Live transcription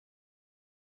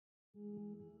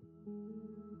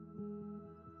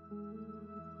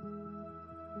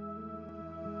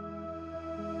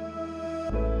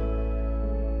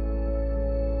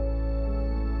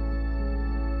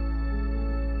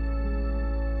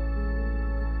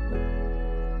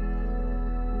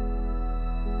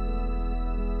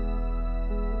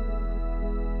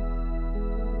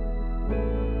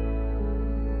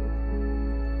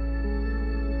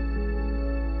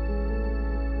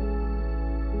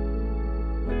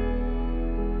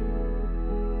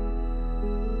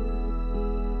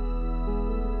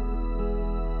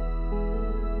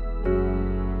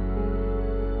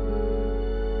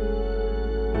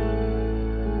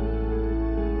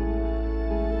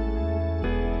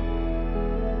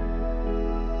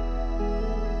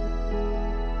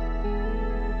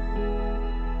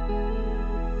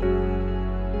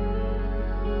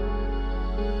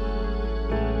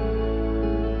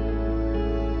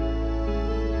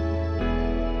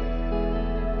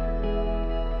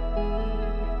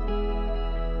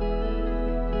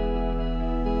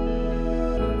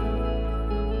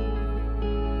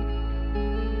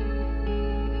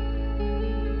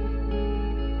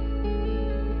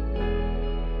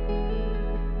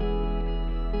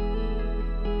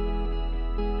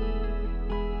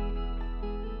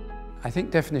I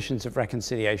think definitions of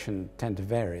reconciliation tend to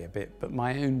vary a bit, but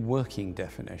my own working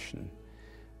definition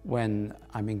when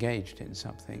I'm engaged in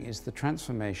something is the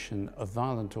transformation of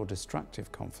violent or destructive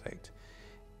conflict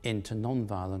into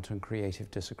non-violent and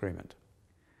creative disagreement.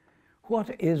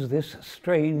 What is this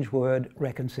strange word,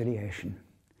 reconciliation?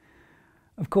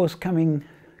 Of course, coming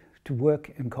to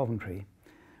work in Coventry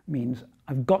means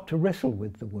I've got to wrestle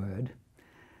with the word,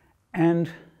 and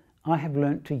I have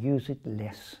learnt to use it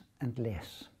less and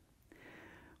less.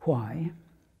 Why?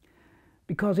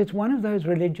 Because it's one of those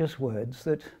religious words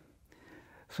that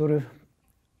sort of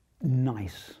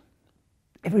nice.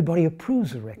 Everybody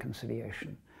approves of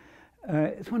reconciliation.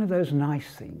 It's one of those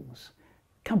nice things,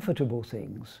 comfortable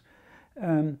things.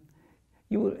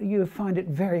 You find it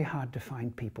very hard to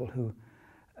find people who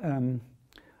are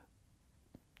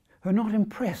not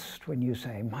impressed when you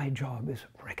say, my job is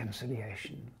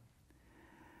reconciliation.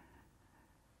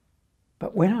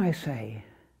 But when I say,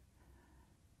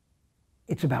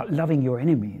 it's about loving your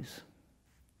enemies,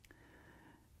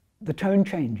 the tone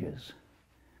changes.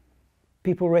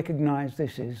 People recognize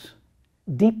this is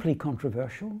deeply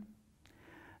controversial,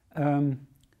 and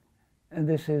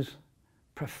this is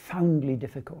profoundly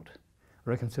difficult.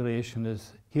 Reconciliation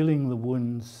is healing the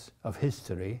wounds of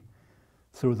history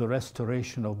through the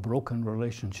restoration of broken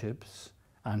relationships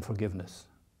and forgiveness.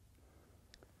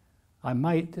 I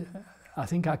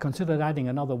think I considered adding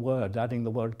another word, adding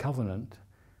the word covenant,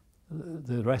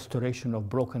 the restoration of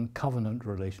broken covenant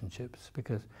relationships,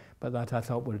 but that I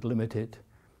thought would limit it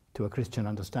to a Christian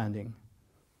understanding.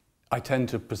 I tend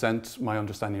to present my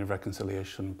understanding of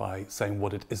reconciliation by saying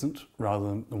what it isn't rather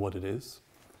than what it is.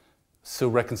 So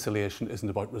reconciliation isn't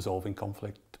about resolving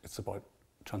conflict, it's about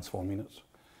transforming it.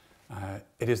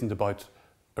 It isn't about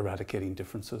eradicating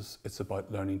differences, it's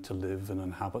about learning to live and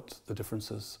inhabit the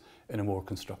differences in a more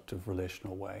constructive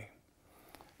relational way.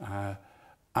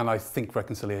 And I think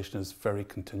reconciliation is very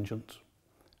contingent,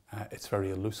 it's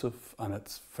very elusive, and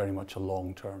it's very much a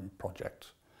long-term project.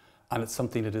 And it's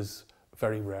something that is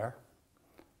very rare.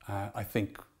 I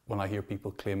think when I hear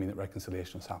people claiming that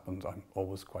reconciliation has happened, I'm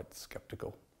always quite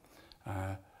sceptical,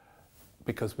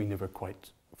 because we never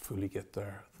quite fully get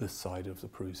there this side of the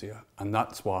Perusia. And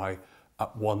that's why,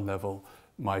 at one level,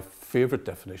 my favourite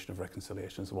definition of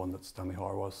reconciliation is the one that Stanley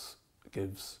Hauerwas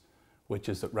gives, which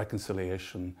is that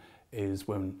reconciliation is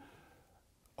when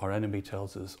our enemy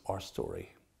tells us our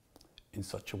story in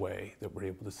such a way that we're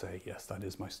able to say, yes, that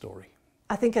is my story.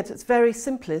 I think at its very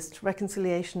simplest,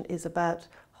 reconciliation is about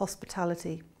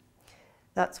hospitality.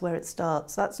 That's where it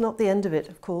starts. That's not the end of it,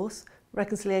 of course.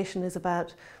 Reconciliation is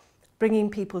about bringing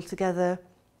people together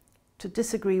to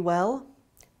disagree well,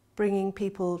 bringing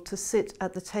people to sit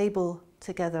at the table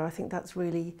together. I think that's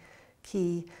really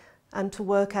key, and to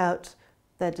work out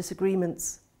their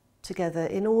disagreements together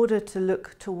in order to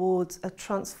look towards a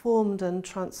transformed and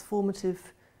transformative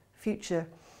future.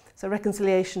 So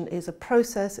reconciliation is a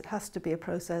process, it has to be a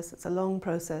process, it's a long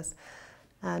process,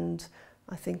 and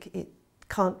I think it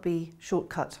can't be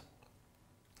shortcut.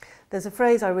 There's a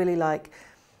phrase I really like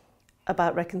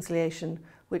about reconciliation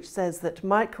which says that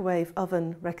microwave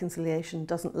oven reconciliation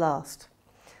doesn't last.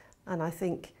 And I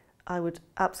think I would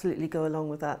absolutely go along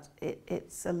with that.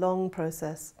 It's a long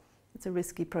process, it's a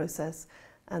risky process,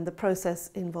 and the process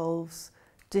involves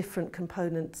different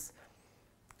components,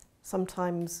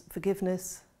 sometimes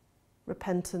forgiveness,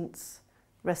 repentance,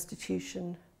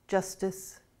 restitution,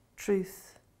 justice,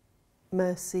 truth,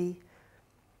 mercy,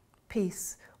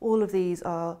 peace. All of these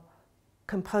are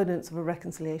components of a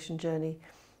reconciliation journey,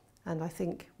 and I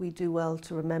think we do well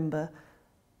to remember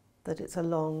that it's a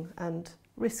long and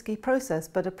risky process,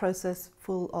 but a process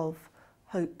full of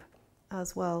hope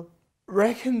as well.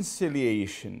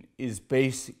 Reconciliation is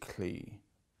basically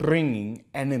bringing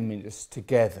enemies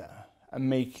together and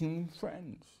making them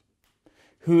friends.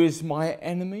 Who is my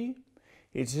enemy?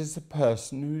 It is a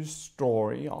person whose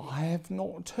story I have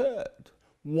not heard.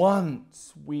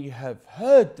 Once we have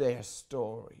heard their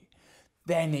story,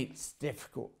 then it's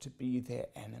difficult to be their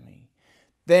enemy.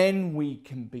 Then we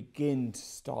can begin to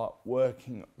start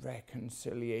working at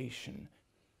reconciliation.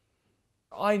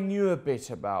 I knew a bit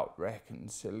about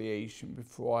reconciliation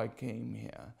before I came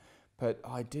here, but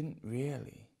I didn't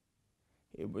really.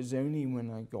 It was only when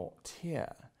I got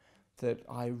here that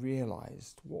I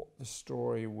realized what the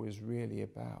story was really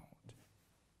about.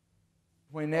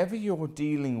 Whenever you're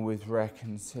dealing with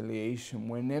reconciliation,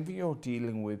 whenever you're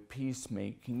dealing with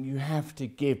peacemaking, you have to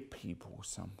give people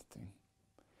something.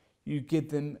 You give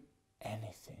them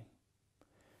anything.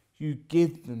 You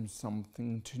give them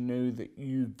something to know that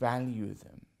you value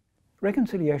them.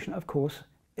 Reconciliation, of course,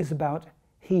 is about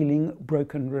healing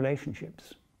broken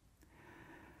relationships.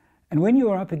 And when you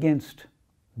are up against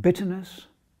bitterness,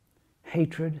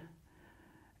 hatred,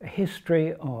 a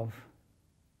history of,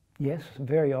 yes,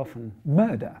 very often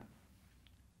murder,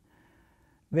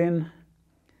 then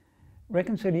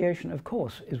reconciliation, of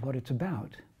course, is what it's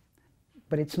about.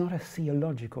 But it's not a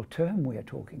theological term we're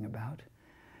talking about.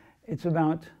 It's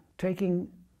about taking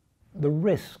the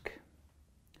risk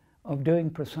of doing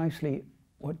precisely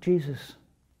what Jesus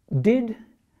did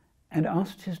and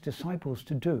asked his disciples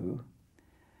to do,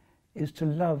 is to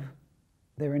love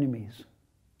their enemies.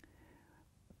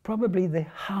 Probably the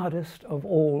hardest of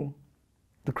all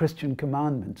the Christian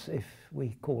commandments, if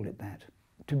we call it that.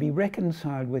 To be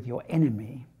reconciled with your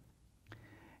enemy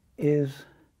is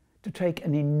to take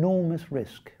an enormous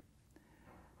risk,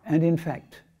 and in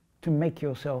fact to make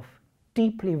yourself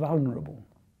deeply vulnerable.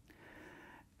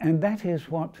 And that is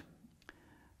what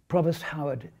Provost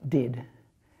Howard did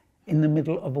in the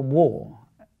middle of a war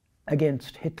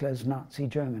against Hitler's Nazi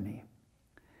Germany.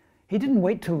 He didn't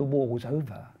wait till the war was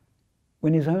over.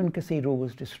 When his own cathedral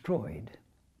was destroyed,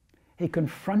 he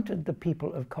confronted the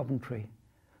people of Coventry,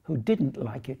 who didn't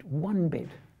like it one bit,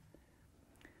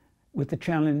 with the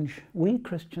challenge, we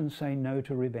Christians say no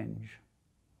to revenge,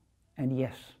 and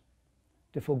yes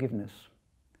to forgiveness.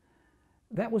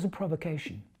 That was a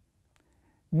provocation.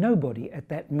 Nobody at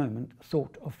that moment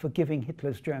thought of forgiving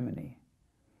Hitler's Germany.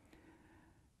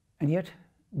 And yet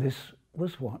this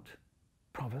was what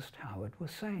Provost Howard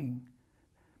was saying.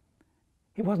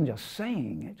 He wasn't just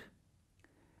saying it,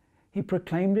 he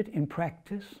proclaimed it in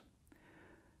practice.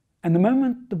 And the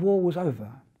moment the war was over,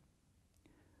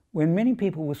 when many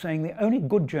people were saying the only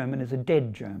good German is a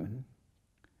dead German,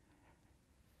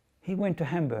 he went to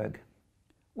Hamburg,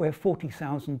 where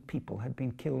 40,000 people had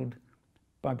been killed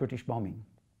by British bombing,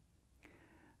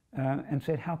 and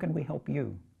said, how can we help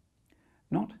you?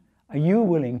 Not, are you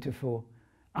willing to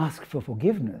ask for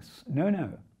forgiveness? No,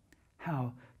 no.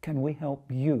 How can we help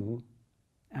you,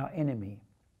 our enemy?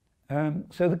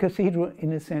 So the cathedral,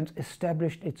 in a sense,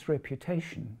 established its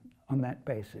reputation on that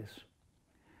basis.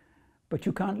 But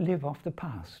you can't live off the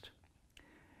past.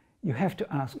 You have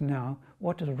to ask now,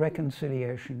 what does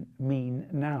reconciliation mean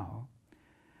now?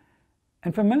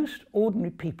 And for most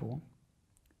ordinary people,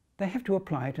 they have to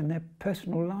apply it in their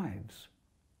personal lives.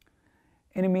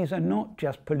 Enemies are not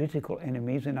just political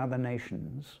enemies in other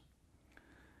nations.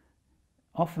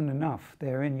 Often enough,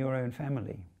 they're in your own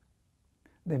family.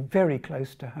 They're very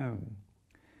close to home.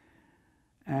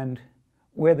 And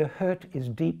where the hurt is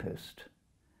deepest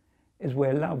is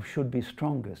where love should be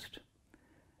strongest,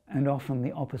 and often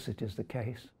the opposite is the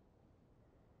case.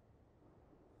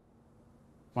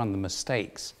 One of the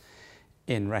mistakes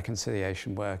in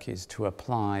reconciliation work is to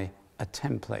apply a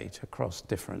template across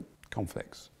different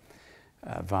conflicts,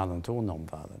 violent or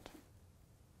non-violent.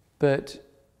 But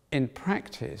in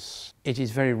practice, it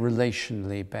is very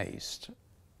relationally based.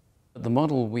 The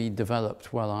model we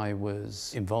developed while I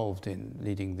was involved in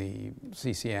leading the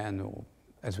CCN, or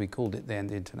as we called it then,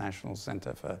 the International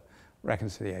Centre for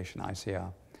Reconciliation,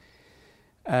 ICR,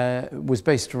 was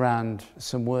based around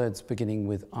some words beginning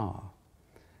with R.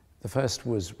 The first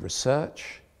was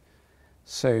research.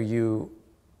 So you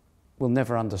will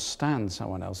never understand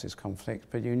someone else's conflict,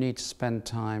 but you need to spend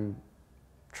time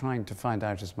trying to find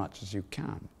out as much as you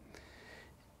can.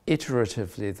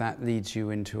 Iteratively, that leads you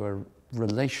into a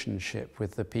relationship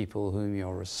with the people whom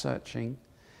you're researching.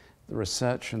 The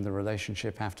research and the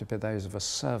relationship have to be those of a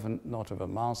servant, not of a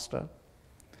master.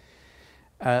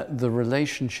 The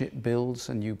relationship builds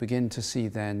and you begin to see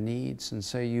their needs, and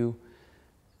so you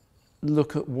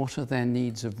look at what are their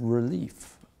needs of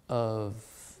relief, of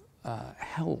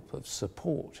help, of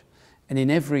support. And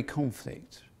in every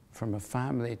conflict, from a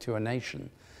family to a nation,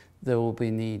 there will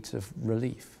be needs of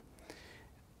relief.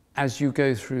 As you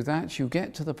go through that, you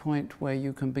get to the point where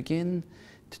you can begin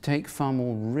to take far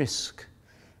more risk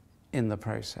in the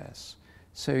process.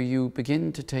 So you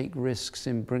begin to take risks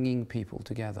in bringing people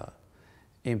together,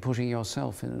 in putting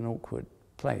yourself in an awkward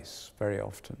place very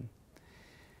often.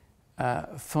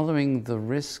 Following the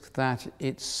risk, that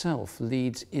itself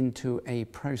leads into a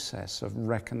process of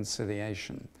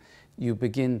reconciliation. You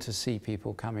begin to see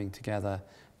people coming together,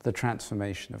 the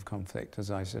transformation of conflict,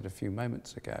 as I said a few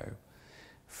moments ago,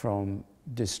 from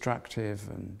destructive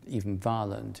and even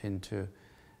violent into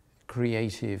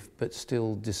creative but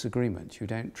still disagreement. You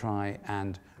don't try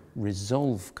and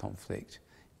resolve conflict,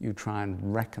 you try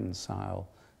and reconcile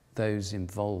those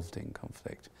involved in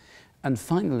conflict. And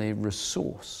finally,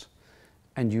 resource.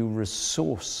 And you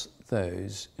resource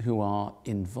those who are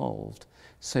involved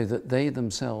so that they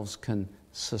themselves can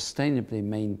sustainably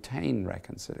maintain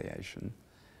reconciliation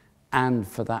and,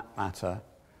 for that matter,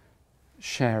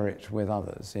 share it with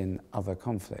others in other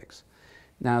conflicts.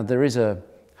 Now, there is a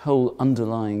whole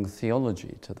underlying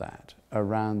theology to that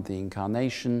around the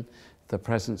incarnation, the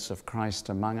presence of Christ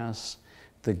among us,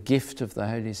 the gift of the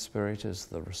Holy Spirit as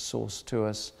the resource to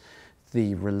us,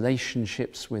 the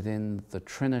relationships within the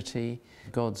Trinity,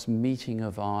 God's meeting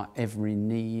of our every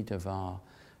need,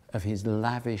 of his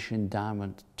lavish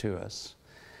endowment to us,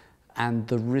 and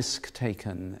the risk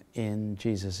taken in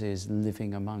Jesus'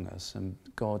 living among us and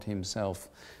God himself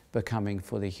becoming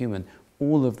fully human.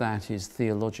 All of that is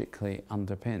theologically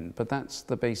underpinned, but that's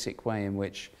the basic way in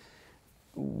which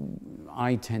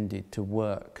I tended to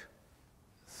work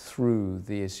through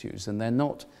the issues, and they're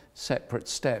not separate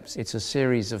steps. It's a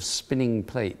series of spinning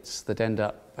plates that end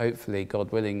up, hopefully,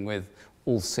 God willing, with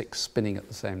all 6 spinning at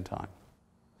the same time.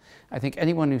 I think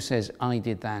anyone who says, I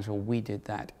did that or we did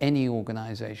that, any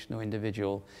organisation or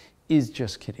individual, is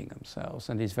just kidding themselves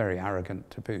and is very arrogant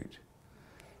to boot.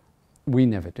 We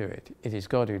never do it. It is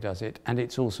God who does it, and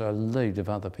it's also a load of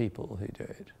other people who do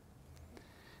it.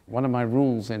 One of my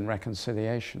rules in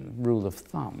reconciliation, rule of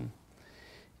thumb,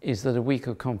 is that a week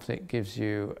of conflict gives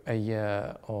you a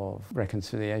year of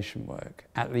reconciliation work,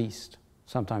 at least,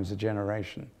 sometimes a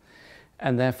generation.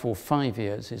 And therefore 5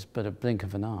 years is but a blink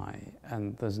of an eye,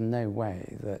 and there's no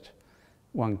way that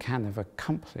one can have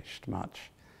accomplished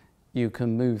much. You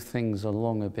can move things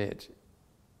along a bit,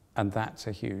 and that's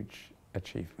a huge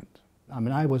achievement. I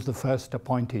mean, I was the first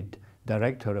appointed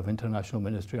director of International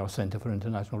Ministry or Centre for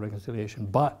International Reconciliation,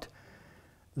 but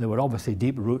there were obviously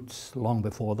deep roots long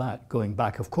before that, going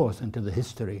back, of course, into the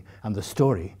history and the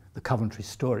story, the Coventry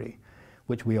story,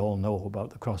 which we all know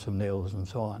about, the Cross of Nails and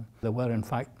so on. There were, in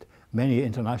fact, many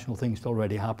international things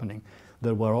already happening.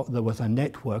 There was a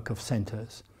network of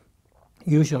centres,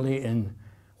 usually in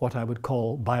what I would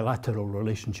call bilateral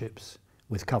relationships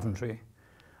with Coventry.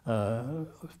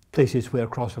 Places where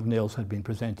Cross of Nails had been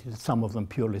presented, some of them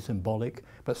purely symbolic,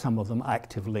 but some of them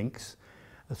active links.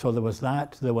 So there was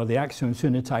that. There were the Action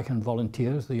Unitaken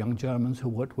volunteers, the young Germans who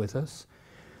worked with us.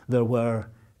 There were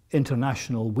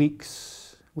international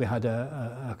weeks. We had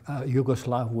a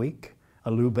Yugoslav week,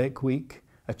 a Lubeck week,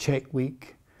 a Czech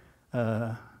week,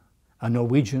 a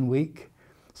Norwegian week,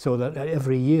 so that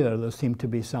every year there seemed to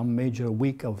be some major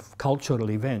week of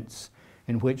cultural events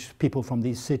in which people from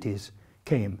these cities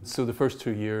came. So the first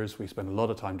 2 years we spent a lot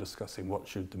of time discussing what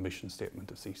should the mission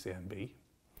statement of CCM be.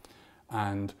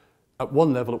 And at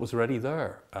one level it was already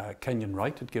there. Kenyon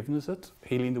Wright had given us it,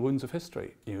 Healing the Wounds of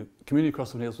History. Community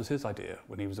Cross of Nails was his idea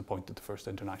when he was appointed the first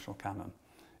international canon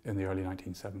in the early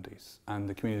 1970s. And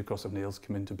the Community Cross of Nails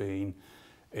came into being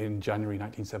in January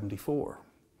 1974,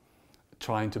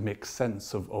 trying to make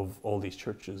sense of all these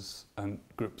churches and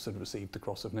groups that had received the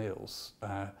Cross of Nails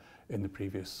in the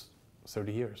previous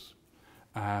 30 years.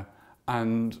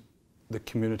 And the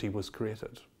community was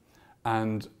created.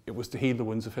 And it was to heal the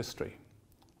wounds of history,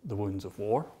 the wounds of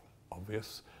war,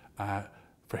 obvious.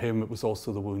 For him, it was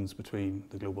also the wounds between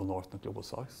the global north and the global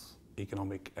south,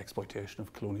 economic exploitation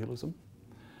of colonialism,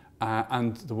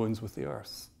 and the wounds with the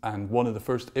earth. And one of the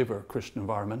first ever Christian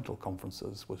environmental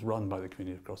conferences was run by the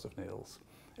Community Cross of Nails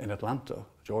in Atlanta,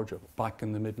 Georgia, back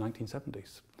in the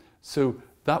mid-1970s. So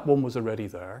that one was already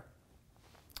there.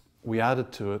 We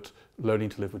added to it learning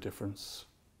to live with difference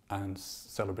and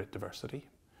celebrate diversity,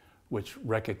 which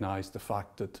recognised the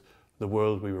fact that the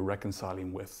world we were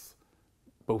reconciling with,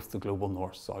 both the global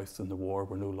north-south and the war,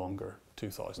 were no longer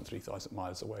 2,000, 3,000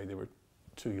 miles away. They were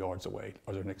 2 yards away,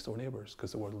 or their next door neighbours,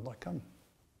 because the world would not come.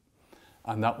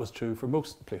 And that was true for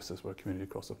most places where Community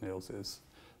Cross of Nails is.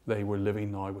 They were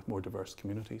living now with more diverse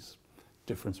communities.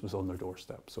 Difference was on their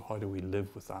doorstep. So how do we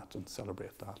live with that and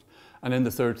celebrate that? And then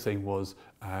the third thing was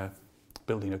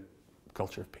building a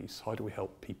culture of peace. How do we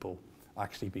help people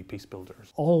actually be peace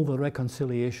builders? All the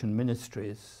reconciliation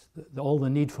ministries, all the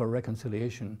need for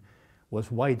reconciliation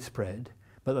was widespread,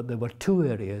 but that there were two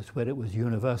areas where it was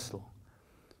universal,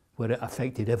 where it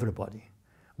affected everybody.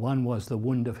 One was the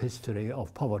wound of history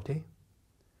of poverty,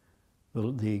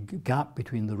 the gap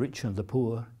between the rich and the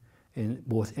poor, in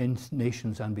both in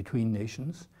nations and between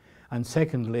nations. And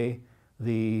secondly,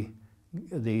 the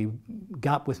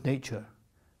gap with nature,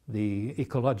 the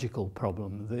ecological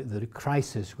problem, the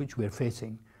crisis which we're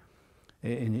facing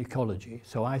in ecology.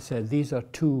 So I said these are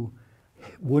two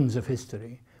wounds of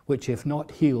history which, if not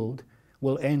healed,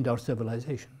 will end our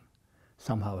civilization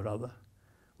somehow or other,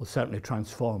 will certainly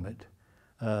transform it.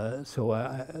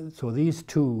 So these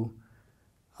two,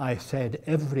 I said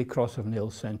every Cross of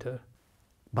Nails centre,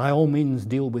 by all means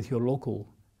deal with your local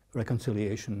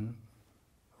reconciliation,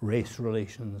 race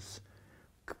relations,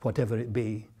 whatever it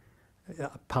be,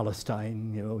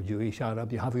 Palestine, you know, Jewish,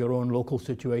 Arab, you have your own local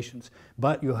situations,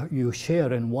 but you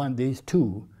share in these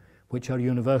two, which are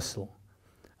universal,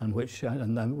 and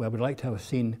I would like to have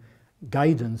seen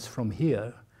guidance from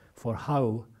here for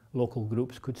how local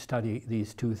groups could study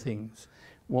these two things.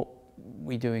 What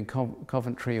we do in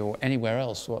Coventry or anywhere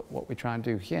else, what we try and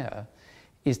do here,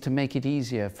 is to make it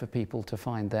easier for people to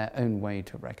find their own way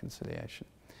to reconciliation.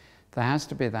 There has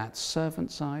to be that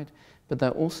servant side, but there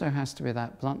also has to be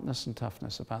that bluntness and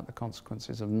toughness about the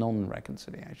consequences of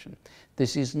non-reconciliation.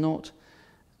 This is not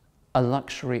a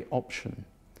luxury option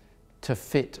to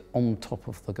fit on top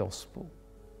of the gospel.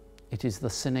 It is the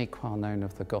sine qua non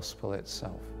of the gospel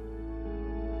itself.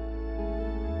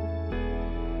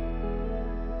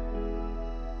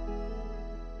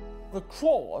 The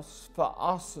cross, for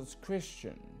us as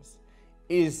Christians,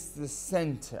 is the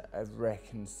centre of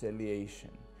reconciliation,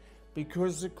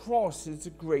 because the cross is the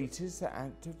greatest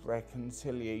act of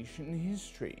reconciliation in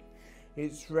history.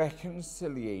 It's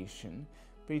reconciliation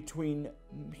between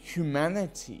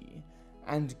humanity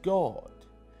and God.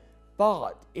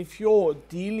 But if you're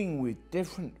dealing with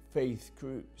different faith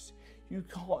groups, you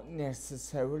can't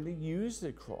necessarily use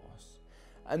the cross.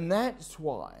 And that's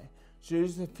why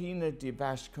Josefina de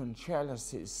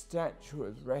Vasconcellos' statue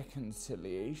of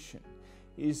reconciliation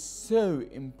is so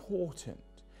important,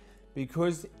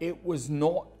 because it was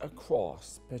not a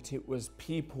cross, but it was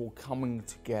people coming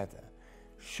together,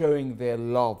 showing their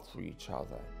love for each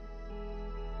other.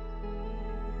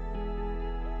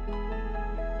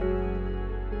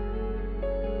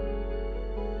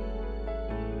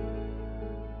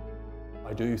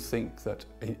 I do think that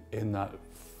in that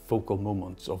focal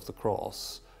moment of the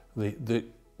cross, the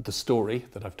story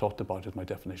that I've talked about is my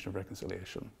definition of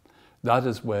reconciliation. That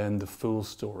is when the full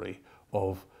story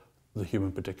of the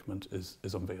human predicament is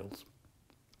unveiled.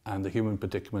 And the human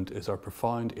predicament is our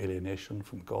profound alienation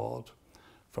from God,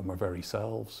 from our very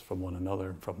selves, from one another,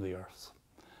 and from the earth.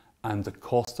 And the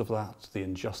cost of that, the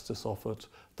injustice of it,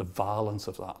 the violence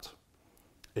of that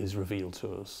is revealed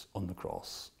to us on the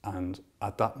cross. And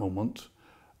at that moment,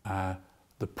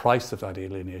 the price of that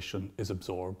alienation is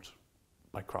absorbed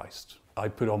by Christ. I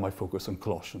put all my focus on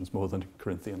Colossians more than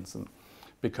Corinthians,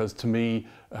 because to me,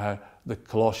 the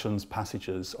Colossians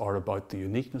passages are about the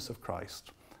uniqueness of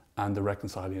Christ and the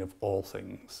reconciling of all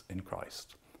things in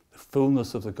Christ. The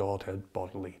fullness of the Godhead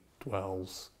bodily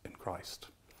dwells in Christ.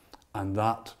 And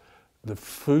that, the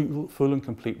full and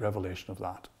complete revelation of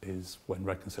that is when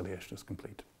reconciliation is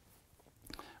complete.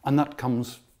 And that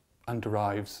comes and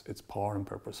derives its power and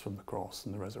purpose from the cross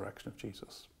and the resurrection of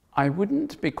Jesus. I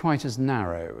wouldn't be quite as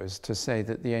narrow as to say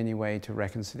that the only way to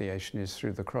reconciliation is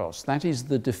through the cross. That is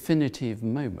the definitive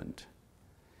moment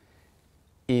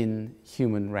in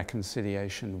human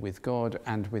reconciliation with God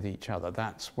and with each other.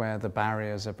 That's where the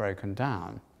barriers are broken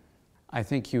down. I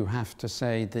think you have to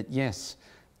say that, yes,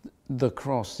 the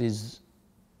cross is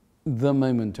the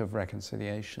moment of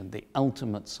reconciliation, the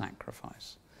ultimate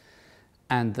sacrifice.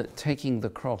 And that taking the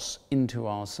cross into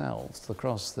ourselves, the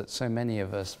cross that so many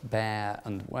of us bear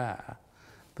and wear,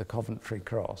 the Coventry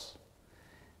cross,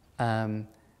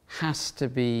 has to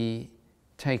be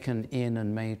taken in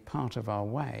and made part of our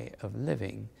way of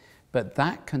living. But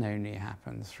that can only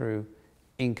happen through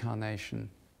incarnation,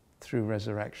 through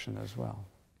resurrection as well.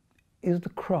 Is the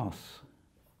cross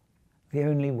the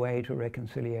only way to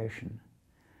reconciliation?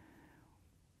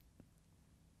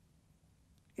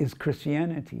 Is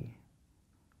Christianity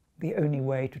the only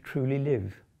way to truly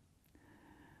live?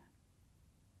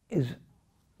 Is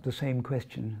the same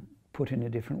question put in a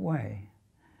different way.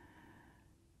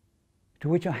 To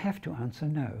which I have to answer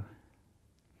no.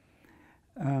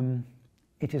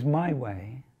 It is my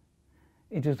way.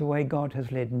 It is the way God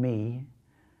has led me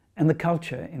and the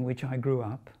culture in which I grew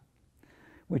up,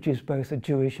 which is both a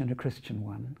Jewish and a Christian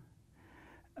one.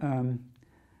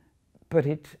 But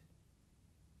it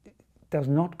does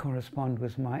not correspond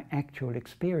with my actual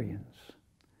experience.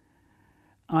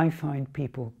 I find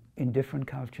people in different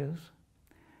cultures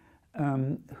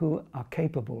who are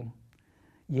capable,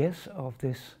 yes, of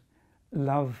this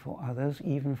love for others,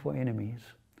 even for enemies.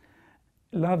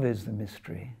 Love is the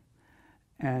mystery.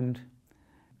 And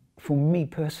for me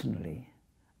personally,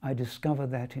 I discover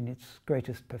that in its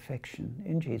greatest perfection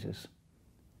in Jesus.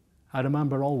 I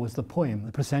remember always the poem,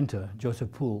 the presenter,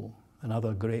 Joseph Poole,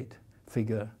 another great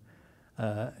figure,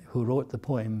 who wrote the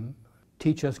poem,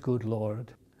 "Teach us, good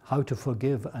Lord, how to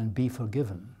forgive and be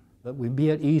forgiven, that we be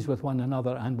at ease with one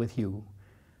another and with you,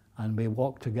 and may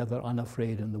walk together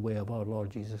unafraid in the way of our Lord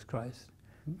Jesus Christ."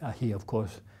 He, of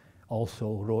course,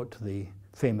 also wrote the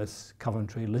famous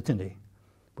Coventry Litany,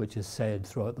 which is said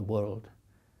throughout the world,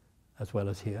 as well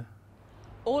as here.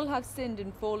 All have sinned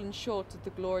and fallen short of the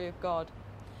glory of God.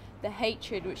 The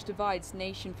hatred which divides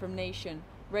nation from nation,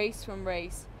 race from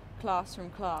race, class from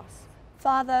class.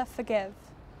 Father, forgive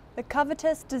the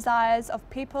covetous desires of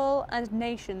people and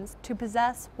nations to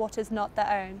possess what is not their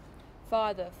own.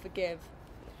 Father, forgive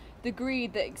the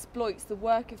greed that exploits the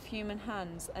work of human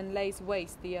hands and lays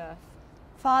waste the earth.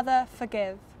 Father,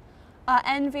 forgive our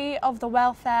envy of the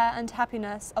welfare and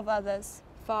happiness of others.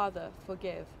 Father,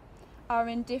 forgive our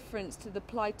indifference to the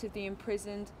plight of the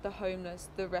imprisoned, the homeless,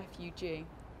 the refugee.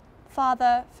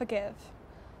 Father, forgive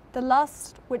the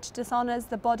lust which dishonours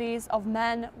the bodies of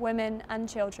men, women and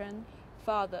children.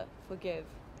 Father, forgive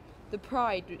the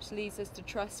pride which leads us to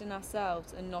trust in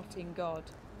ourselves and not in God.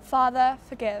 Father,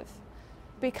 forgive.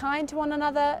 Be kind to one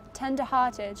another,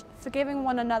 tender-hearted, forgiving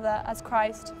one another as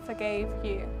Christ forgave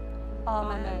you.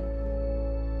 Amen. Amen.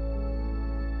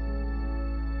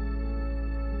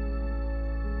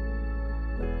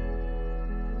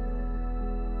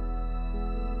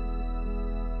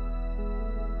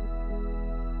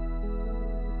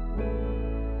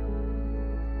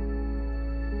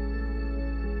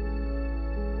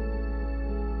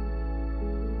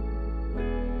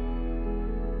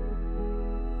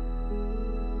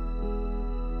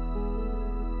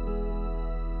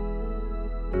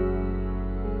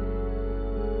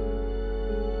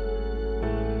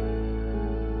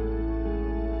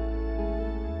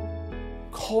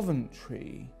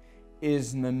 Coventry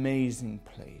is an amazing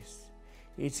place.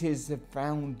 It is the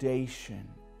foundation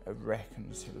of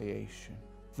reconciliation,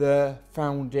 the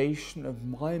foundation of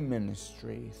my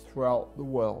ministry throughout the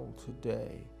world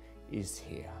today is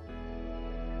here.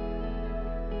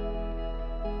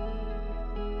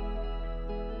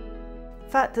 The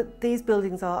fact that these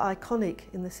buildings are iconic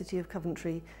in the city of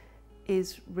Coventry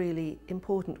is really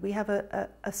important. We have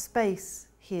a space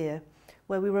here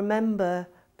where we remember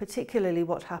particularly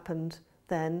what happened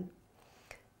then,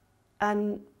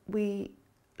 and we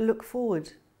look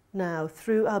forward now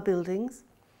through our buildings,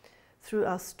 through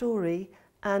our story,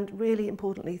 and really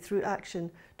importantly through action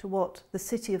to what the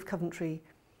city of Coventry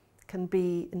can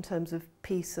be in terms of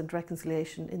peace and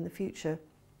reconciliation in the future.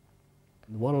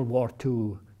 World War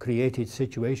II created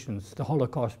situations, the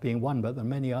Holocaust being one, but there are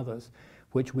many others,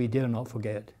 which we dare not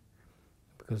forget,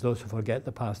 because those who forget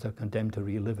the past are condemned to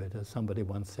relive it, as somebody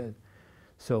once said.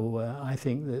 So I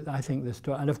think the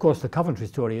story, and of course the Coventry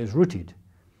story is rooted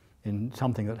in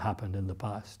something that happened in the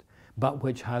past, but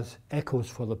which has echoes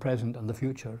for the present and the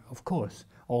future, of course,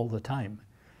 all the time.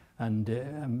 And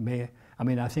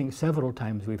I think several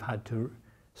times we've had to,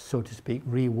 so to speak,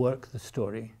 rework the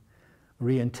story,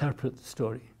 reinterpret the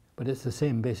story, but it's the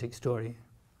same basic story,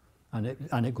 and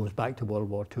it goes back to World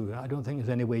War II. I don't think there's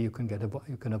any way you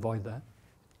can avoid that.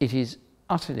 It is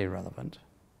utterly relevant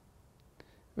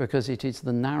because it is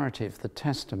the narrative, the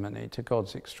testimony to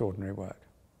God's extraordinary work.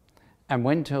 And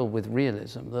when told with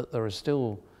realism that there were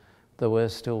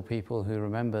still people who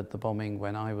remembered the bombing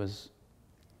when I was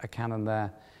a canon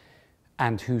there,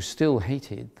 and who still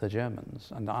hated the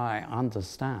Germans, and I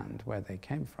understand where they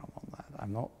came from on that.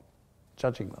 I'm not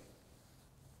judging them,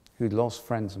 who lost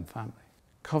friends and family.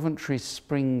 Coventry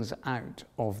springs out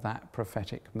of that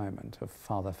prophetic moment of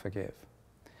Father, forgive.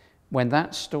 When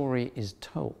that story is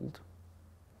told,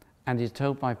 and is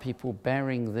told by people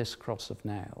bearing this cross of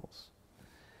nails,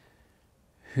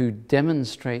 who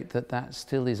demonstrate that that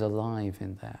still is alive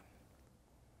in them.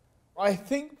 I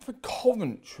think for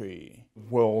Coventry,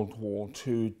 World War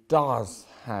II does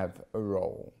have a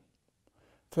role.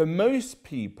 For most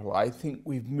people, I think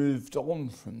we've moved on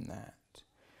from that.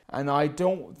 And I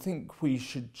don't think we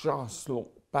should just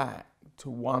look back to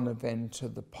one event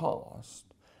of the past,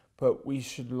 but we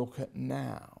should look at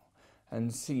now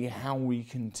and see how we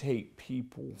can take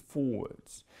people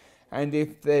forwards. And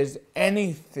if there's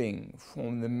anything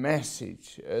from the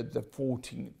message of the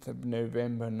 14th of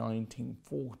November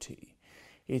 1940,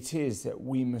 it is that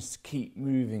we must keep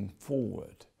moving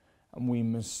forward and we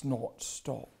must not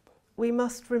stop. We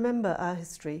must remember our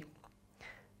history,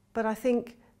 but I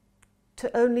think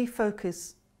to only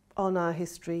focus on our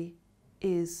history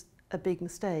is a big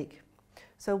mistake.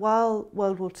 So while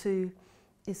World War II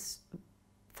is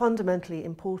fundamentally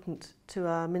important to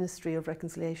our Ministry of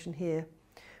Reconciliation here,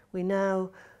 we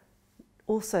now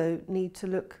also need to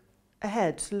look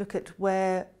ahead, to look at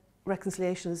where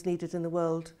reconciliation is needed in the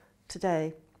world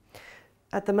today.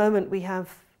 At the moment we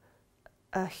have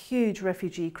a huge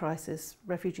refugee crisis,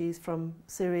 refugees from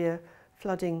Syria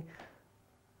flooding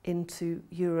into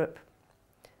Europe.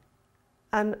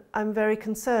 And I'm very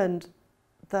concerned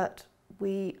that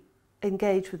we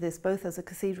engage with this both as a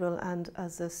cathedral and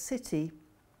as a city.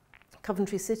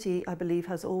 Coventry City, I believe,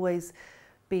 has always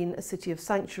been a city of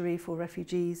sanctuary for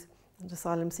refugees and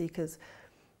asylum seekers,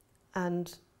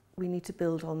 and we need to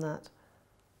build on that.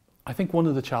 I think one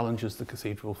of the challenges the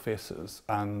cathedral faces,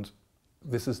 and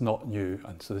this is not new,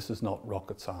 and so this is not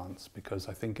rocket science, because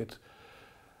I think it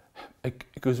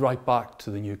goes right back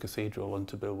to the new cathedral and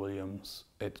to Bill Williams.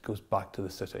 It goes back to the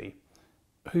city.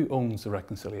 Who owns the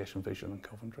reconciliation vision in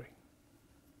Coventry?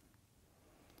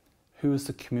 Who is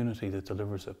the community that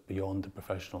delivers it beyond the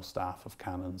professional staff of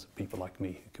canons, people like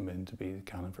me who come in to be the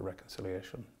canon for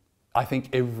reconciliation? I think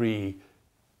every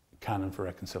canon for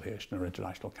reconciliation or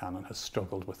international canon has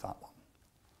struggled with that one.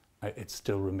 It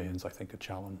still remains, I think, a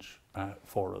challenge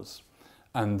for us.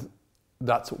 And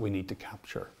that's what we need to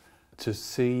capture. To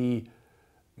see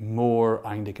more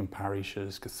Anglican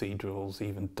parishes, cathedrals,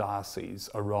 even dioceses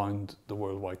around the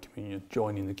worldwide communion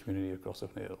joining the community of Cross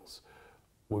of Nails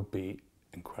would be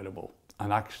incredible,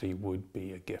 and actually would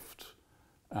be a gift,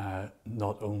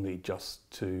 not only just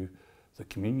to the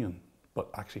communion, but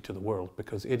actually to the world,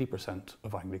 because 80%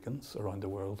 of Anglicans around the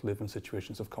world live in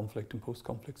situations of conflict and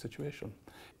post-conflict situation.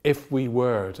 If we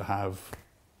were to have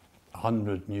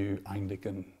 100 new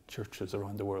Anglican churches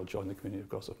around the world join the community of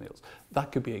Cross of Nails,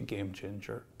 that could be a game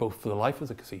changer, both for the life of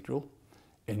the cathedral,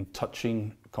 in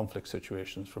touching conflict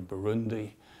situations from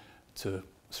Burundi to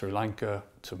Sri Lanka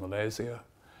to Malaysia.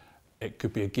 It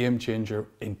could be a game changer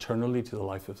internally to the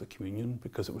life of the communion,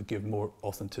 because it would give more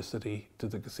authenticity to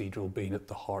the cathedral being at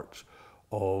the heart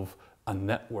of a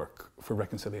network for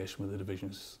reconciliation with the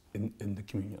divisions in the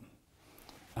communion.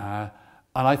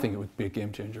 And I think it would be a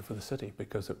game changer for the city,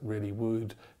 because it really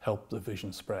would help the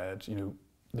vision spread. You know,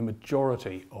 the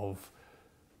majority of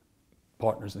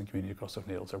partners in the community across of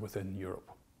Nails are within Europe,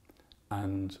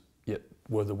 and yet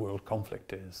where the world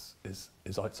conflict is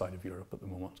outside of Europe at the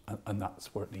moment, and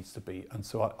that's where it needs to be. And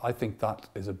so I think that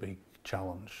is a big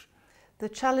challenge. The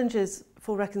challenges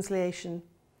for reconciliation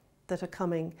that are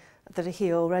coming, that are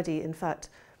here already, in fact,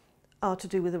 are to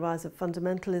do with the rise of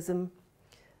fundamentalism,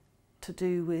 to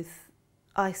do with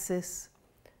ISIS,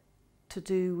 to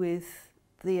do with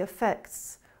the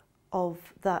effects of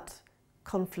that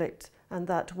conflict and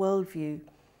that worldview,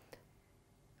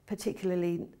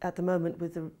 particularly at the moment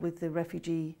with the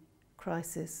refugee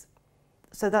crisis.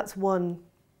 So that's one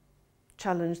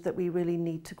challenge that we really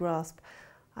need to grasp.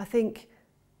 I think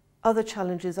other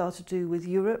challenges are to do with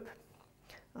Europe,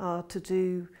 are to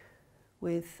do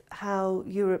with how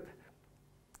Europe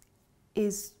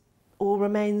is or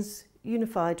remains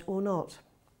unified or not.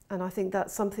 And I think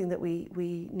that's something that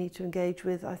we need to engage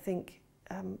with. I think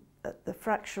the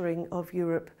fracturing of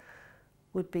Europe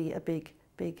would be a big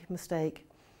mistake.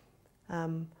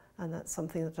 And that's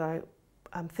something that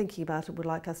I'm thinking about and would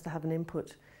like us to have an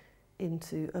input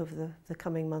into over the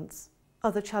coming months.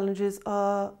 Other challenges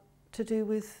are to do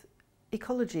with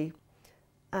ecology,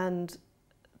 and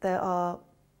there are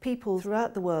people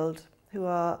throughout the world who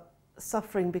are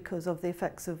suffering because of the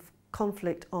effects of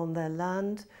conflict on their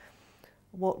land,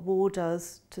 what war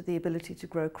does to the ability to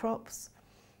grow crops,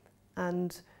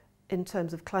 and in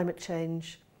terms of climate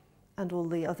change and all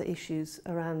the other issues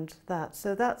around that.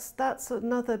 So that's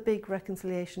another big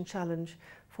reconciliation challenge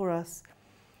for us,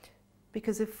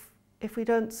 because if we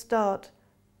don't start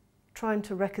trying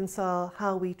to reconcile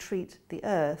how we treat the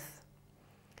earth,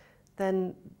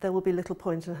 then there will be little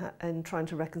point in trying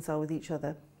to reconcile with each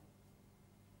other.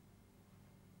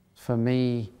 For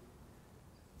me,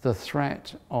 the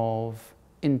threat of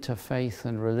interfaith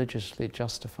and religiously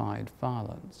justified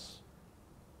violence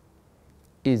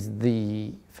is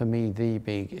for me, the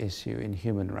big issue in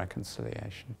human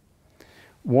reconciliation.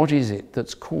 What is it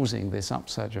that's causing this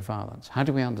upsurge of violence? How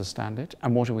do we understand it,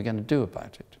 and what are we going to do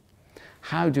about it?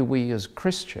 How do we as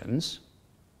Christians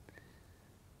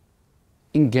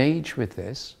engage with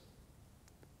this,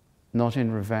 not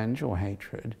in revenge or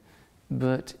hatred,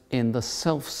 but in the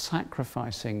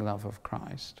self-sacrificing love of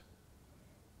Christ,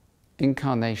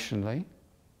 incarnationally,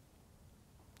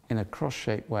 in a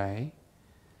cross-shaped way,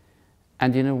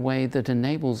 and in a way that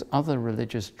enables other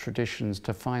religious traditions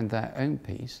to find their own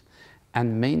peace,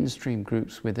 and mainstream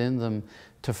groups within them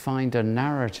to find a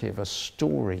narrative, a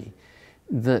story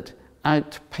that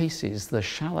outpaces the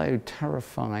shallow,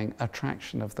 terrifying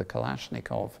attraction of the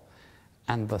Kalashnikov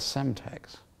and the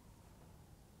Semtex.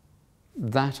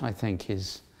 That, I think,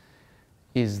 is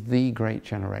the great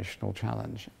generational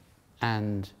challenge.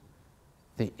 And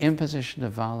the imposition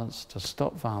of violence to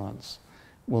stop violence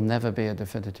will never be a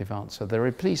definitive answer. There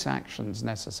are police actions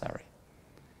necessary.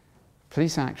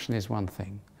 Police action is one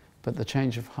thing, but the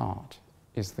change of heart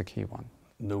is the key one.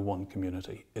 No one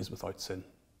community is without sin.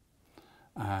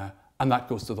 And that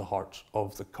goes to the heart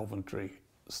of the Coventry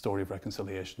story of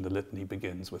reconciliation. The litany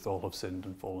begins with all have sinned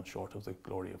and fallen short of the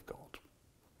glory of God.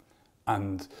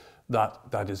 And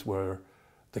that is where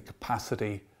the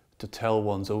capacity to tell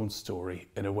one's own story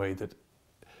in a way that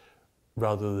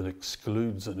rather than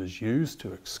excludes and is used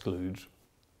to exclude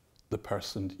the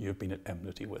person you've been at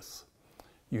enmity with,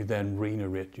 you then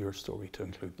re-narrate your story to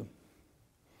include them.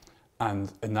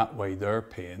 And in that way, their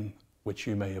pain, which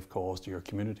you may have caused, your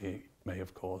community may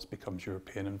have caused, becomes your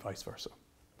pain and vice versa.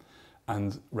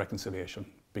 And reconciliation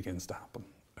begins to happen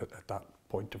at that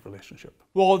point of relationship.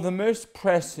 Well, the most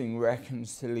pressing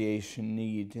reconciliation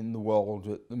need in the world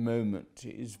at the moment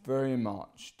is very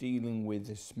much dealing with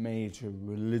this major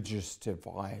religious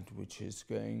divide which is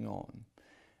going on.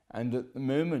 And at the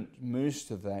moment,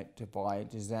 most of that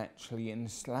divide is actually an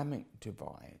Islamic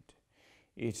divide.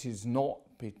 It is not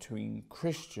between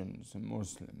Christians and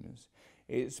Muslims,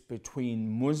 it's between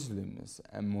Muslims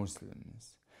and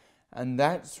Muslims. And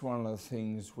that's one of the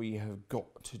things we have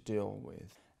got to deal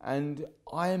with. And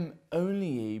I'm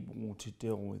only able to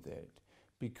deal with it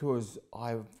because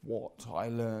of what I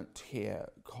learnt here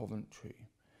at Coventry.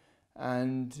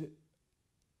 And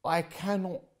I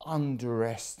cannot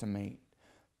underestimate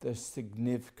the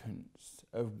significance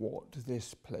of what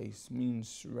this place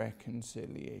means to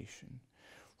reconciliation.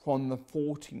 From the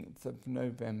 14th of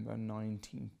November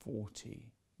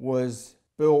 1940 was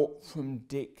built from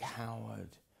Dick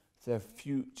Howard, the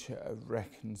future of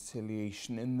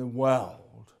reconciliation in the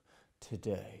world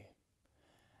today.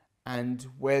 And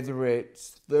whether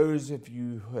it's those of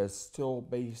you who are still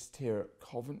based here at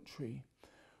Coventry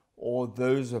or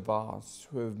those of us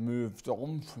who have moved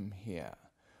on from here,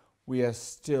 we are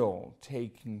still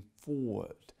taking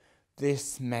forward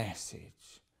this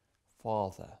message,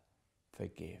 Father,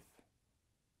 forgive.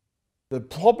 The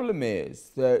problem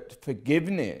is that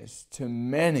forgiveness to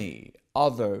many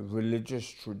other religious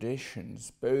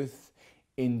traditions, both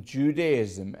in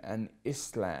Judaism and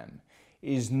Islam,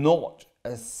 is not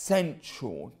a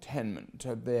central tenet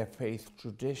of their faith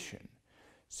tradition.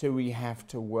 So we have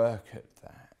to work at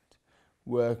that,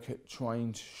 work at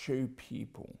trying to show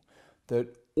people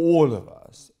that all of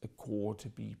us are called to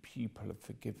be people of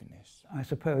forgiveness. I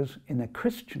suppose in a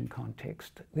Christian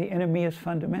context, the enemy is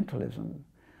fundamentalism.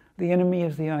 The enemy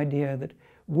is the idea that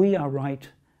we are right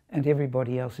and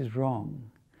everybody else is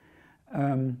wrong.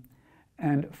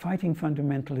 And fighting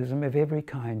fundamentalism of every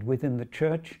kind within the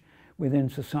church, within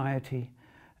society,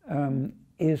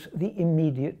 is the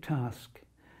immediate task.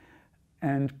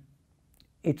 And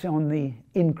it's on the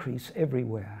increase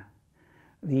everywhere.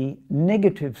 The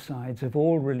negative sides of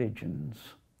all religions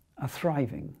are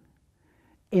thriving.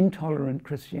 Intolerant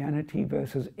Christianity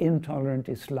versus intolerant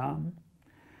Islam.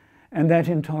 And that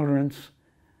intolerance,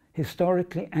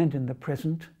 historically and in the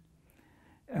present,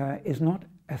 is not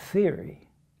a theory.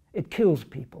 It kills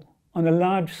people on a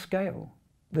large scale.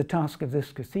 The task of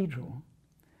this cathedral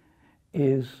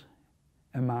is,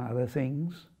 among other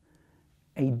things,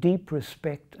 a deep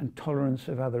respect and tolerance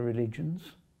of other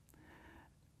religions,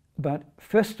 but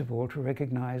first of all to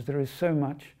recognize there is so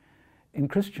much in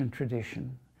Christian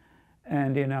tradition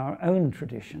and in our own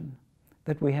tradition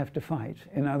that we have to fight.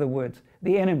 In other words,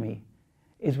 the enemy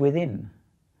is within.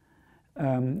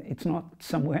 It's not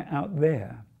somewhere out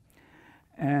there.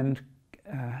 And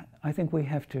I think we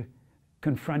have to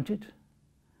confront it.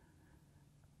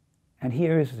 And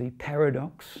here is the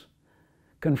paradox: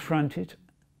 confront it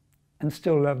and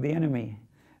still love the enemy.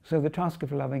 So the task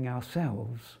of loving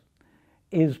ourselves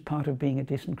is part of being a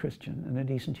decent Christian and a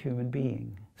decent human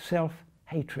being.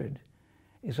 Self-hatred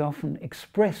is often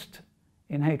expressed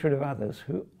in hatred of others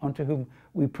onto whom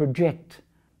we project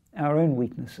our own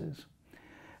weaknesses.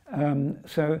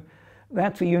 So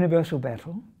that's a universal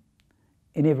battle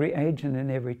in every age and in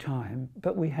every time,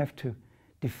 but we have to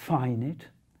define it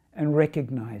and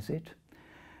recognize it,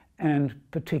 and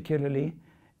particularly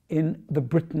in the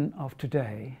Britain of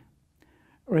today,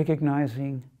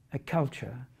 recognizing a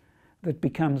culture that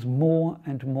becomes more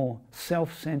and more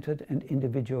self-centered and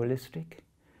individualistic.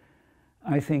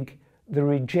 I think the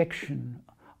rejection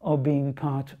of being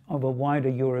part of a wider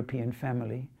European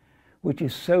family, which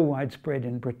is so widespread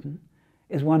in Britain,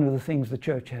 is one of the things the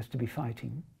Church has to be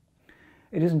fighting.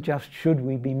 It isn't just should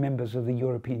we be members of the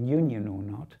European Union or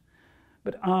not,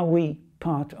 but are we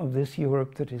part of this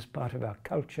Europe that is part of our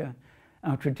culture,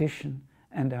 our tradition,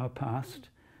 and our past?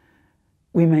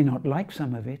 We may not like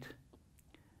some of it,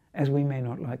 as we may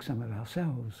not like some of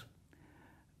ourselves,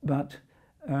 but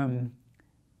the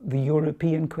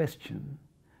European question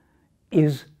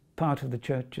is part of the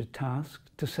Church's task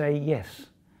to say yes.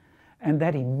 And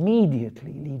that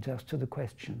immediately leads us to the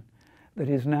question that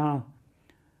is now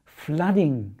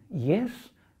flooding, yes,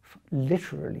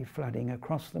 literally flooding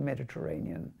across the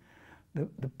Mediterranean,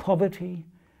 the poverty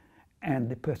and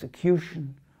the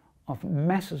persecution of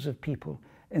masses of people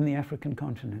in the African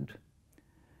continent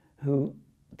who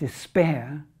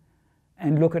despair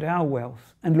and look at our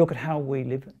wealth and look at how we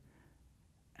live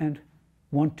and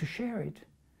want to share it.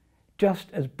 Just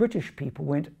as British people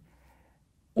went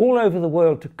all over the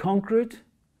world to conquer it,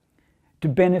 to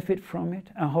benefit from it.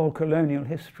 Our whole colonial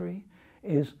history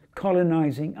is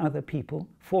colonizing other people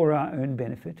for our own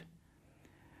benefit.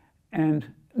 And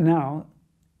now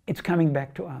it's coming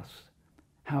back to us.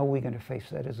 How are we going to face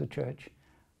that as a church?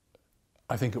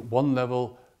 I think at one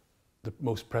level, the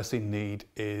most pressing need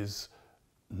is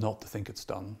not to think it's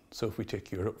done. So if we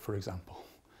take Europe, for example,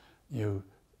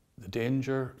 the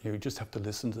danger, you just have to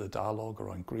listen to the dialogue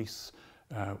around Greece.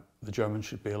 The Germans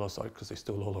should bail us out because they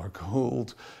stole all our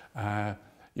gold.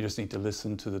 You just need to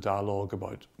listen to the dialogue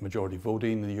about majority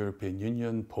voting in the European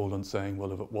Union. Poland saying,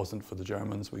 well, if it wasn't for the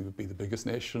Germans, we would be the biggest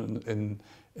nation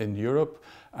in Europe.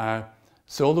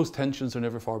 So all those tensions are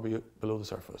never far below the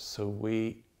surface. So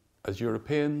we, as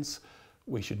Europeans,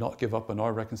 we should not give up on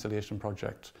our reconciliation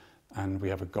project. And we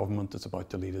have a government that's about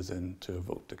to lead us into a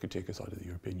vote that could take us out of the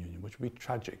European Union, which would be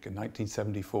tragic. In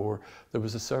 1974, there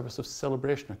was a service of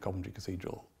celebration at Coventry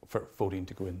Cathedral for voting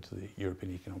to go into the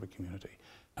European Economic Community.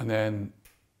 And then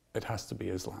it has to be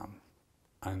Islam.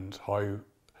 And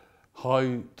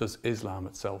how does Islam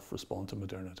itself respond to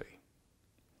modernity?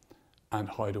 And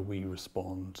how do we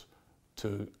respond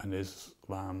to an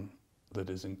Islam that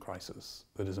is in crisis,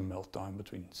 that is a meltdown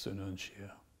between Sunni and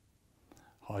Shia?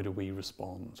 How do we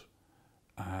respond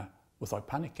without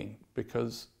panicking?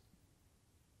 Because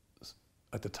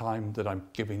at the time that I'm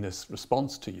giving this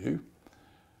response to you,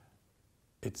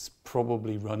 it's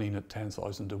probably running at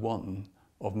 10,000 to 1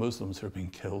 of Muslims who are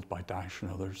being killed by Daesh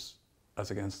and others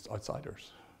as against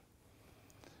outsiders.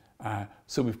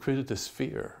 So we've created this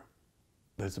fear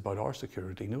that it's about our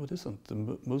security. No, it isn't.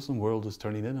 The Muslim world is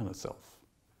turning in on itself.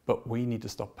 But we need to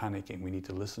stop panicking. We need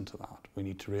to listen to that. We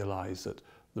need to realize that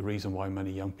the reason why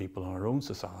many young people in our own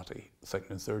society,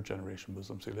 second and third generation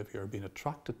Muslims who live here, are being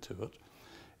attracted to it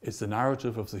is the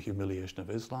narrative of the humiliation of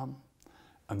Islam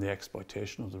and the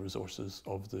exploitation of the resources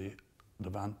of the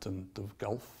Levant and the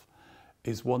Gulf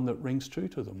is one that rings true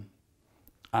to them.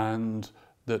 And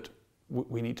that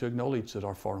we need to acknowledge that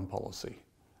our foreign policy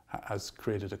has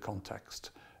created a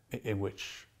context in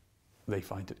which they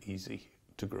find it easy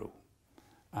to grow.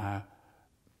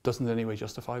 Doesn't in any way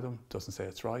justify them, doesn't say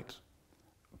it's right,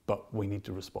 but we need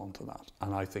to respond to that.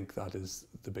 And I think that is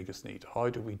the biggest need. How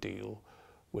do we deal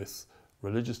with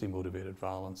religiously motivated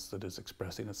violence that is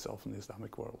expressing itself in the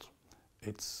Islamic world?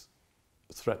 It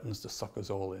threatens to suck us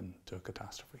all into a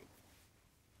catastrophe.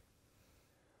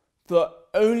 The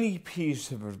only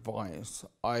piece of advice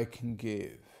I can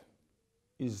give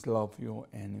is love your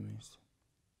enemies.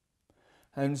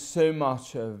 And so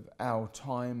much of our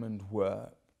time and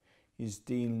work is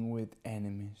dealing with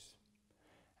enemies.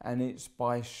 And it's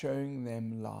by showing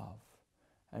them love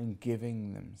and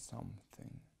giving them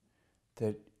something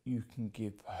that you can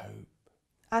give hope.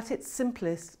 At its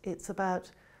simplest, it's about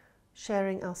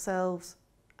sharing ourselves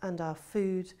and our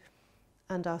food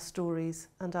and our stories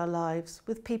and our lives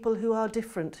with people who are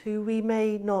different, who we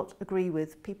may not agree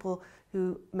with, people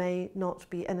who may not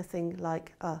be anything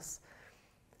like us.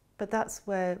 But that's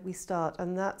where we start,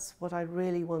 and that's what I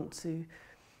really want to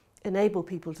enable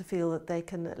people to feel, that they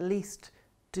can at least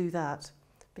do that,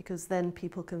 because then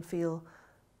people can feel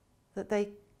that they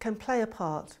can play a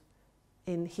part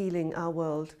in healing our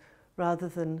world rather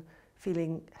than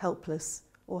feeling helpless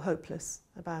or hopeless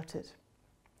about it.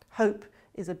 Hope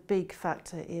is a big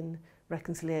factor in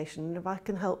reconciliation. And if I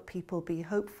can help people be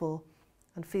hopeful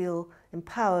and feel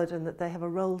empowered and that they have a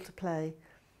role to play,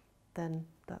 then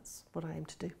that's what I aim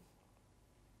to do.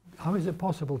 How is it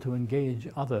possible to engage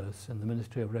others in the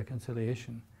ministry of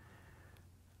reconciliation?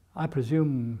 I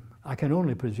can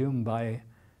only presume by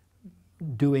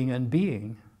doing and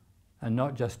being, and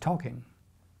not just talking.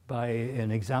 By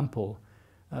an example,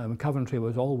 Coventry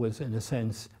was always, in a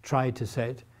sense, tried to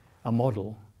set a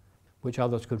model which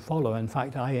others could follow. In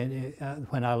fact,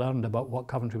 when I learned about what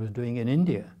Coventry was doing in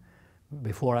India,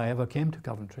 before I ever came to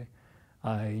Coventry,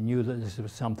 I knew that this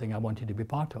was something I wanted to be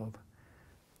part of.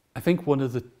 I think one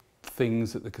of the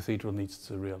things that the cathedral needs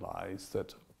to realise,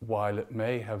 that while it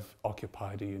may have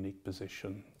occupied a unique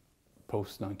position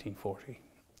post-1940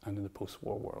 and in the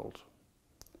post-war world,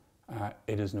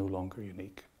 it is no longer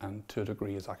unique, and to a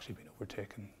degree has actually been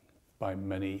overtaken by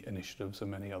many initiatives and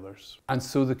many others. And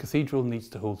so the cathedral needs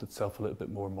to hold itself a little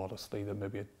bit more modestly than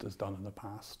maybe it has done in the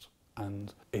past.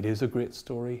 And it is a great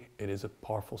story, it is a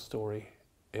powerful story,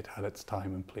 it had its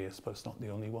time and place, but it's not the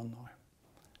only one now.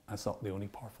 And it's not the only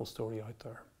powerful story out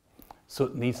there. So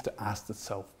it needs to ask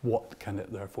itself, what can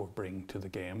it therefore bring to the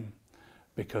game?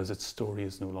 Because its story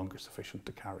is no longer sufficient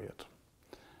to carry it.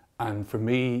 And for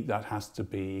me, that has to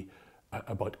be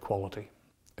about quality.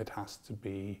 It has to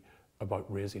be about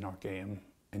raising our game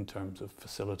in terms of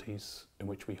facilities in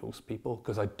which we host people,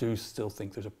 because I do still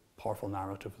think there's a powerful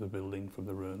narrative of the building from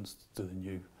the ruins to the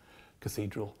new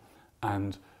cathedral.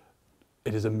 And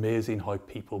it is amazing how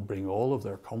people bring all of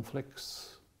their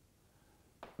conflicts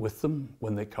with them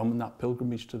when they come in that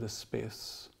pilgrimage to this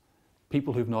space.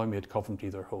 People who've now made Coventry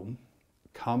their home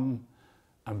come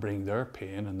and bring their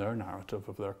pain and their narrative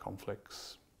of their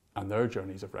conflicts and their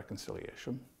journeys of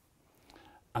reconciliation,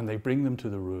 and they bring them to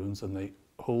the ruins and they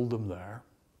hold them there,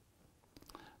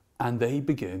 and they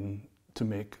begin to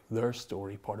make their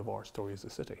story part of our story as a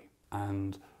city.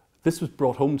 And this was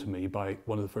brought home to me by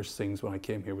one of the first things when I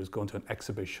came here was going to an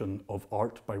exhibition of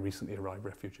art by recently arrived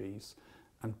refugees,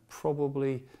 and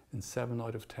probably in 7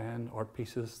 out of 10 art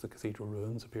pieces the cathedral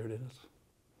ruins appeared in it.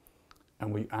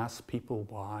 And we asked people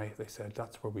why. They said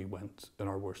that's where we went in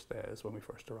our worst days when we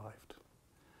first arrived.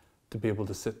 To be able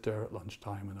to sit there at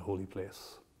lunchtime in a holy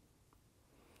place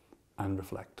and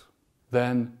reflect.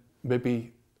 Then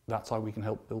maybe that's how we can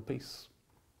help build peace.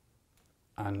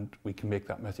 And we can make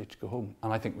that message go home.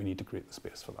 And I think we need to create the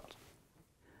space for that.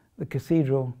 The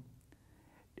cathedral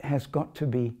has got to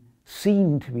be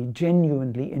seen to be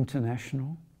genuinely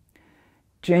international,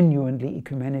 genuinely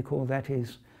ecumenical, that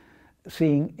is,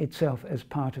 seeing itself as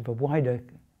part of a wider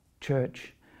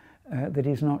church that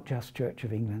is not just Church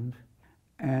of England.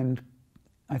 And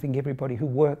I think everybody who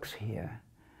works here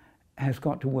has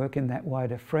got to work in that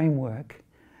wider framework,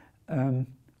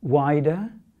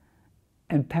 wider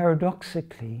and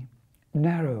paradoxically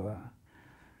narrower.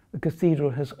 The cathedral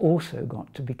has also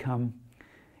got to become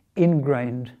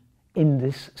ingrained in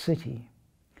this city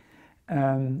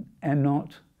and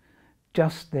not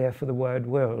just there for the wide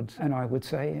worlds. And I would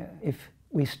say, if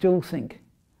we still think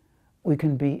we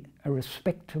can be a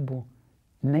respectable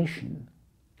nation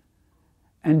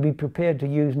and be prepared to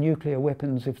use nuclear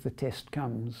weapons if the test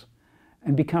comes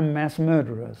and become mass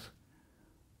murderers,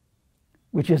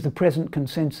 which is the present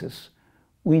consensus,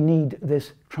 we need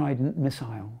this Trident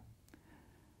missile.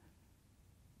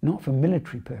 Not for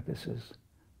military purposes,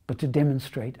 but to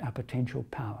demonstrate our potential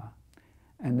power,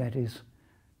 and that is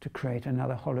to create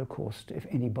another Holocaust if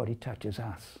anybody touches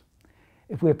us.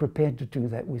 If we're prepared to do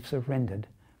that, we've surrendered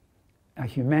our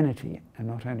humanity and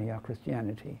not only our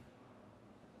Christianity.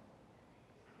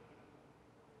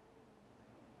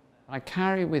 I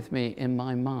carry with me in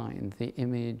my mind the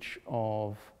image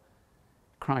of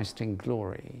Christ in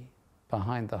glory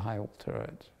behind the high altar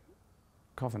at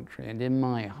Coventry, and in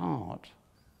my heart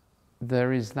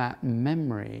there is that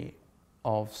memory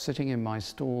of sitting in my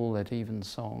stall at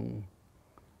evensong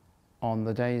on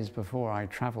the days before I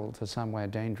travelled to somewhere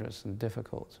dangerous and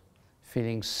difficult,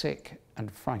 feeling sick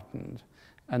and frightened,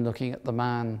 and looking at the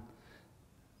man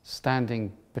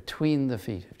standing between the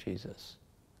feet of Jesus,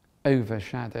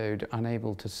 overshadowed,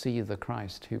 unable to see the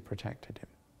Christ who protected him.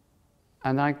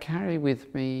 And I carry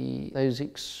with me those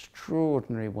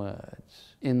extraordinary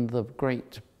words in the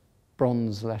great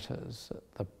bronze letters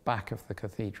at the back of the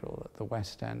cathedral at the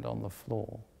west end on the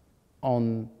floor.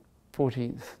 On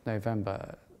 14th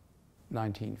November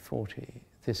 1940,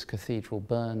 this cathedral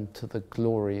burned to the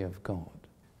glory of God.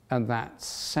 And that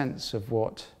sense of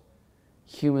what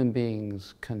human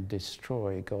beings can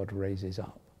destroy, God raises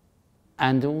up.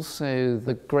 And also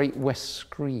the great west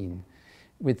screen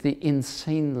with the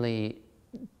insanely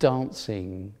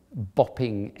dancing,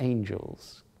 bopping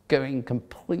angels going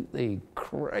completely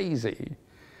crazy.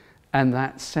 And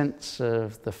that sense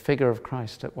of the figure of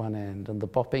Christ at one end and the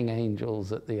bopping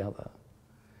angels at the other.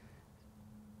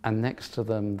 And next to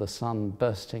them, the sun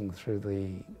bursting through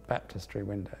the baptistry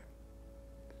window.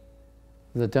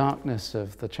 The darkness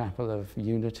of the Chapel of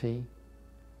Unity,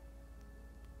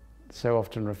 so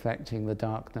often reflecting the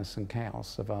darkness and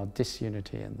chaos of our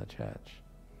disunity in the church,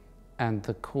 and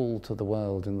the call to the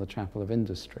world in the Chapel of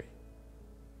Industry.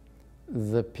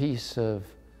 The peace of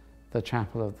the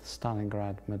Chapel of the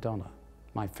Stalingrad Madonna,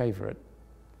 my favourite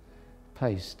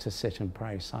place to sit and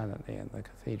pray silently in the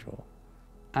cathedral.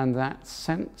 And that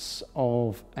sense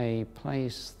of a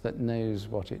place that knows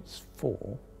what it's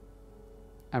for,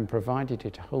 and provided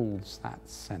it holds that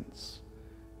sense,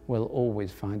 will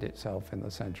always find itself in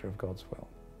the centre of God's will.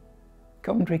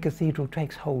 Coventry Cathedral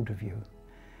takes hold of you.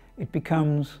 It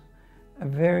becomes a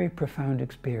very profound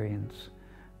experience.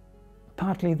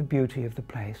 Partly the beauty of the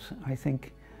place. I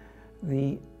think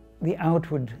the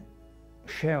outward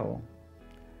shell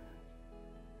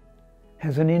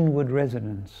has an inward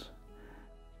resonance.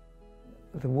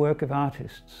 The work of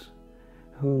artists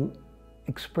who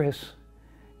express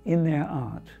in their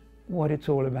art what it's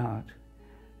all about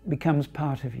becomes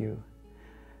part of you,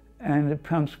 and it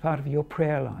becomes part of your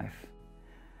prayer life.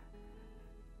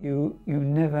 You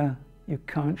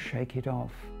can't shake it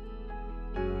off.